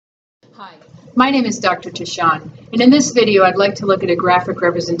Hi, my name is Dr. Tashan, and in this video I'd like to look at a graphic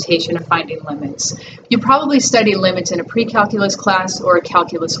representation of finding limits. You probably study limits in a pre-calculus class or a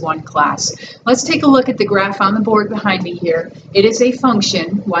calculus 1 class. Let's take a look at the graph on the board behind me here. It is a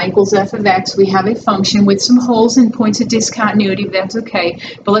function, y equals f of x. We have a function with some holes and points of discontinuity, but that's okay.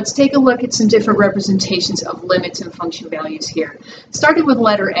 But let's take a look at some different representations of limits and function values here. Starting with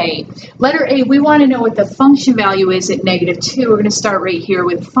letter A. Letter A, we want to know what the function value is at -2. We're going to start right here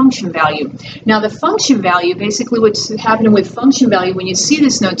with function value. Now the function value, basically what's happening with function value, when you see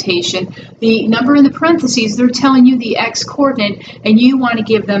this notation, the number in the parentheses, they're telling you the x coordinate and you want to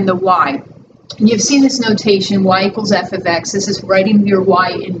give them the y. And you've seen this notation, y equals f of x. This is writing your y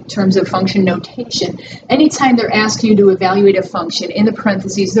in terms of function notation. Anytime they're asking you to evaluate a function, in the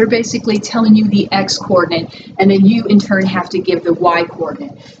parentheses, they're basically telling you the x coordinate, and then you in turn have to give the y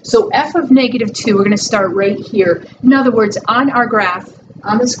coordinate. So f of -2, we're going to start right here. In other words, on our graph,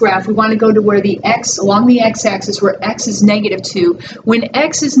 on this graph, we want to go to where the x, along the x-axis, where x is -2. When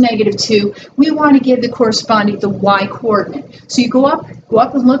x is -2, we want to give the corresponding, the y coordinate. So you go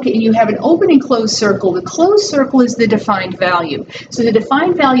up and look, and you have an open and closed circle. The closed circle is the defined value. So the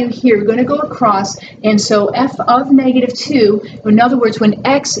defined value here, we're going to go across, and so f of -2, in other words, when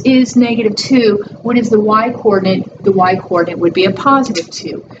x is -2, what is the y coordinate? The y coordinate would be a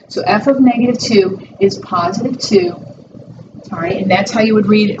 +2. So f of -2 is +2. All right, and that's how you would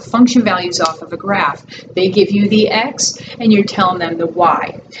read function values off of a graph. They give you the x, and you're telling them the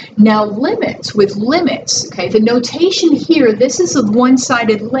y. Now limits, with limits, okay, the notation here, this is a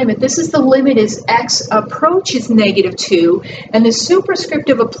one-sided limit. This is the limit as x approaches -2, and the superscript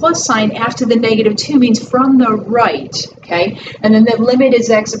of a plus sign after the -2 means from the right, okay? And then the limit as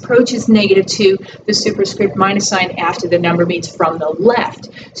x approaches -2, the superscript minus sign after the number means from the left.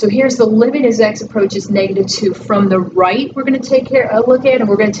 So here's the limit as x approaches -2 from the right. We're going to take a look at, and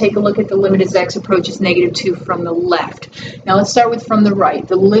we're going to take a look at the limit as x approaches -2 from the left. Now let's start with from the right.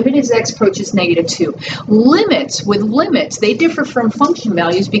 The limit as x approaches -2. Limits, with limits, they differ from function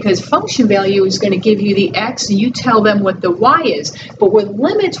values because function value is going to give you the x and you tell them what the y is. But with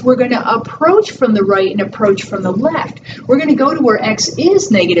limits, we're going to approach from the right and approach from the left. We're going to go to where x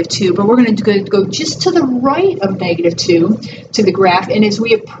is -2, but we're going to go just to the right of -2 to the graph. And as we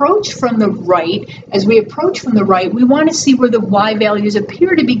approach from the right, we want to see where the y values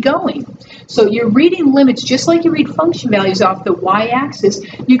appear to be going. So you're reading limits just like you read function values off the y-axis.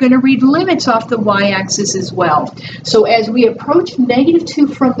 You're going to read limits off the y-axis as well. So as we approach -2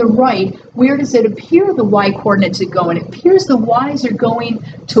 from the right, where does it appear the y coordinates are going? It appears the y's are going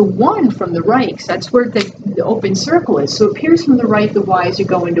to 1 from the right, because that's where the open circle is. So it appears from the right the y's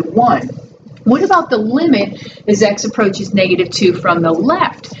are going to 1. What about the limit as x approaches -2 from the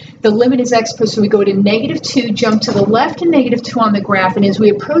left? The limit is x, so we go to -2, jump to the left and -2 on the graph, and as we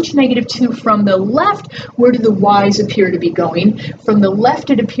approach -2 from the left, where do the y's appear to be going? From the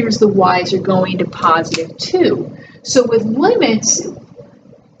left, it appears the y's are going to +2. So with limits,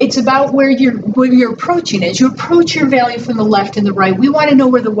 it's about where you're approaching. As you approach your value from the left and the right, we want to know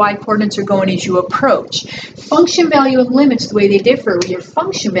where the y coordinates are going as you approach. Function value and limits, the way they differ, your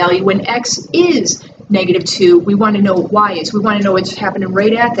function value, when x is -2, we want to know what y is. We want to know what's happening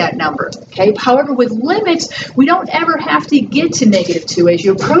right at that number. Okay. However, with limits, we don't ever have to get to -2. As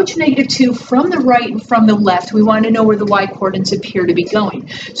you approach -2 from the right and from the left, we want to know where the y coordinates appear to be going.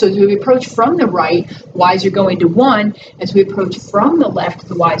 So as we approach from the right, y's are going to 1. As we approach from the left,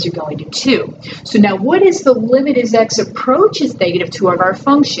 the y's are going to 2. So now what is the limit as x approaches -2 of our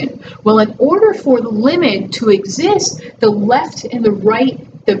function? Well, in order for the limit to exist, the left and the right,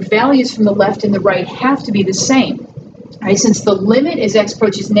 the values from the left and the right have to be the same. All right, since the limit as x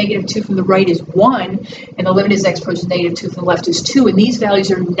approaches -2 from the right is 1, and the limit as x approaches -2 from the left is 2, and these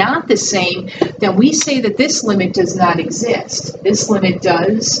values are not the same, then we say that this limit does not exist. This limit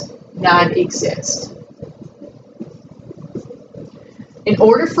does not exist. In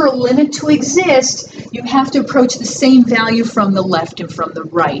order for a limit to exist, you have to approach the same value from the left and from the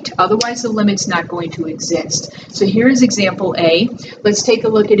right. Otherwise, the limit's not going to exist. So here is example A. Let's take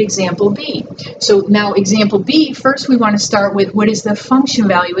a look at example B. So now example B, first we want to start with what is the function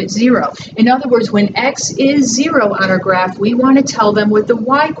value at 0. In other words, when x is 0 on our graph, we want to tell them what the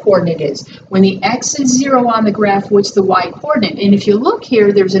y coordinate is. When the x is 0 on the graph, what's the y coordinate? And if you look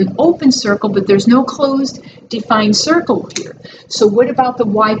here, there's an open circle, but there's no closed defined circle here. So what about the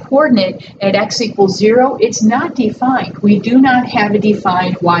y coordinate at x equals 0? It's not defined. We do not have a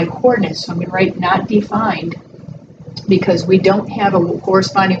defined y coordinate. So I'm going to write not defined because we don't have a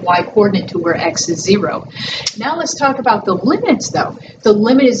corresponding y-coordinate to where x is 0. Now let's talk about the limits though. The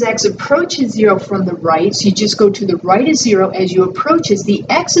limit as x approaches 0 from the right, so you just go to the right of 0 as you approach. As the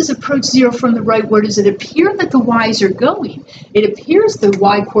x's approach 0 from the right, where does it appear that the y's are going? It appears the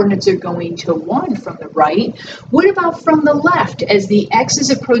y-coordinates are going to 1 from the right. What about from the left? As the x's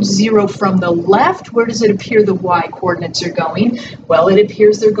approach 0 from the left, where does it appear the y-coordinates are going? Well, it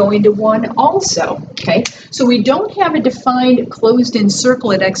appears they're going to 1 also, okay? So we don't have a defined closed-in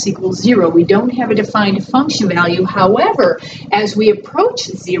circle at x equals 0. We don't have a defined function value. However, as we approach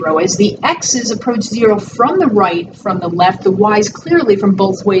 0, as the x's approach 0 from the right, from the left, the y's clearly from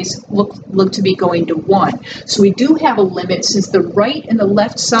both ways look to be going to 1. So we do have a limit. Since the right and the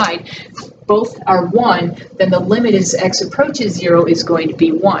left side both are 1, then the limit as x approaches 0 is going to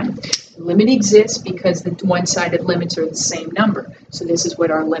be 1. The limit exists because the one-sided limits are the same number. So this is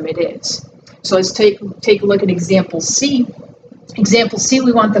what our limit is. So let's take a look at example C. Example C,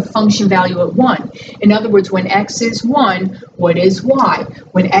 we want the function value at 1. In other words, when x is 1, what is y?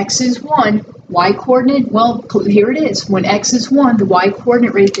 When x is 1, y-coordinate, well, here it is. When x is 1, the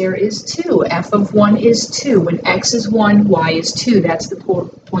y-coordinate right there is 2. F of 1 is 2. When x is 1, y is 2. That's the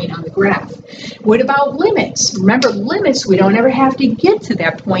point on the graph. What about limits? Remember, limits, we don't ever have to get to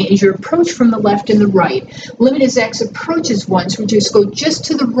that point as you approach from the left and the right. Limit as x approaches 1, so we just go just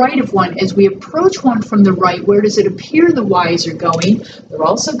to the right of 1. As we approach 1 from the right, where does it appear the y's are going? They're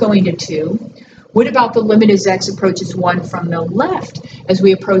also going to 2. What about the limit as x approaches 1 from the left? As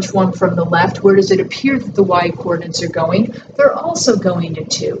we approach 1 from the left, where does it appear that the y-coordinates are going? They're also going to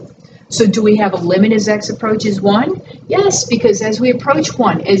 2. So do we have a limit as x approaches 1? Yes, because as we approach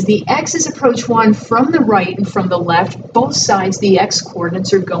 1, as the x's approach 1 from the right and from the left, both sides, the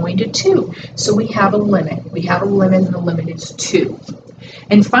x-coordinates are going to 2. So we have a limit. We have a limit, and the limit is 2.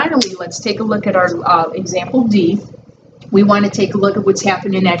 And finally, let's take a look at our example D. We want to take a look at what's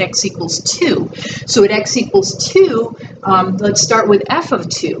happening at x equals 2. So at x equals 2, let's start with f of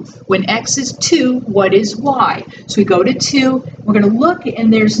 2. When x is 2, what is y? So we go to 2, we're going to look,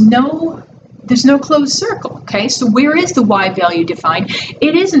 and there's no closed circle, okay? So where is the y value defined?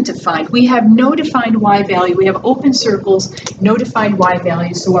 It isn't defined. We have no defined y value. We have open circles, no defined y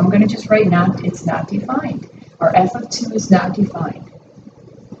value. So I'm going to just write not, it's not defined. Our f of 2 is not defined.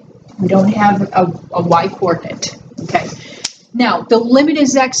 We don't have a y coordinate. Okay, now the limit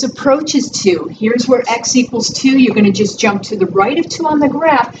as x approaches 2. Here's where x equals 2. You're going to just jump to the right of 2 on the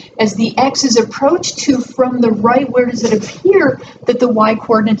graph. As the x's approach 2 from the right, where does it appear that the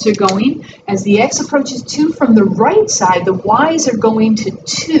y-coordinates are going? As the x approaches 2 from the right side, the y's are going to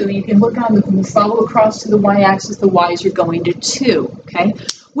 2. You can look on the follow across to the y-axis, the y's are going to 2. Okay,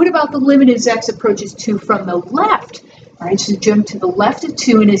 what about the limit as x approaches 2 from the left? All right, so jump to the left of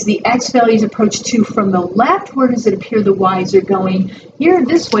 2, and as the x values approach 2 from the left, where does it appear the y's are going? Here,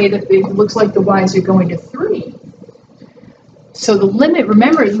 this way, it looks like the y's are going to 3. So the limit,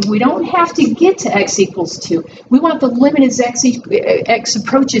 remember, we don't have to get to x equals 2. We want the limit as x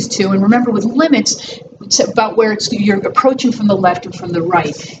approaches 2, and remember, with limits, it's about where you're approaching from the left and from the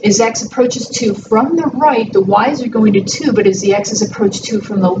right. As x approaches 2 from the right, the y's are going to 2, but as the x's approach 2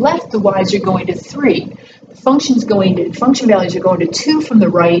 from the left, the y's are going to 3. Function values are going to 2 from the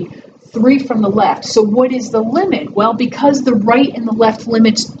right, 3 from the left. So what is the limit? Well, because the right and the left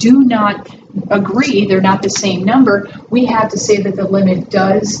limits do not agree, they're not the same number, we have to say that the limit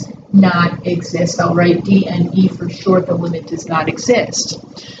does not exist. I'll write D and E for short, the limit does not exist.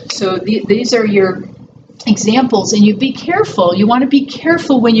 So these are your examples, and you be careful. You want to be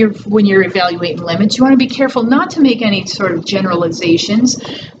careful when you're evaluating limits. You want to be careful not to make any sort of generalizations,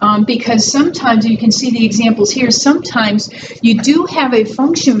 because sometimes, you can see the examples here, sometimes you do have a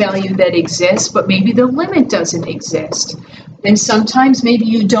function value that exists, but maybe the limit doesn't exist. And sometimes maybe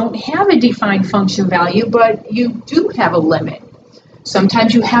you don't have a defined function value, but you do have a limit.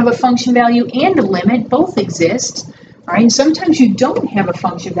 Sometimes you have a function value and a limit, both exist. All right, and sometimes you don't have a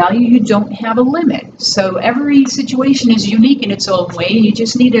function value, you don't have a limit. So every situation is unique in its own way, and you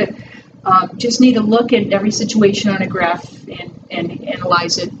just need to look at every situation on a graph and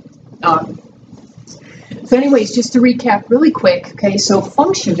analyze it. So anyways, just to recap really quick, okay, so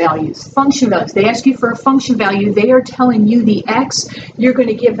function values, they ask you for a function value, they are telling you the x, you're going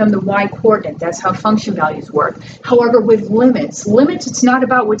to give them the y coordinate. That's how function values work. However, with limits, it's not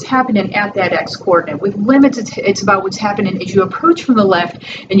about what's happening at that x coordinate. With limits, it's about what's happening as you approach from the left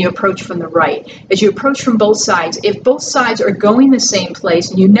and you approach from the right. As you approach from both sides, if both sides are going the same place,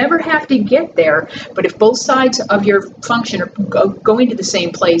 and you never have to get there, but if both sides of your function are going to the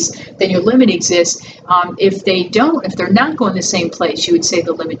same place, then your limit exists. If they're not going the same place, you would say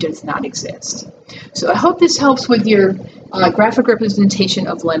the limit does not exist. So I hope this helps with your graphic representation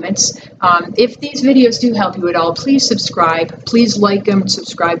of limits. If these videos do help you at all, please subscribe. Please like them,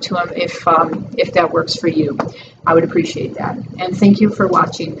 subscribe to them if that works for you. I would appreciate that. And thank you for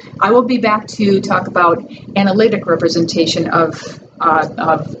watching. I will be back to talk about analytic representation of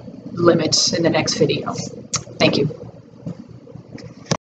limits in the next video. Thank you.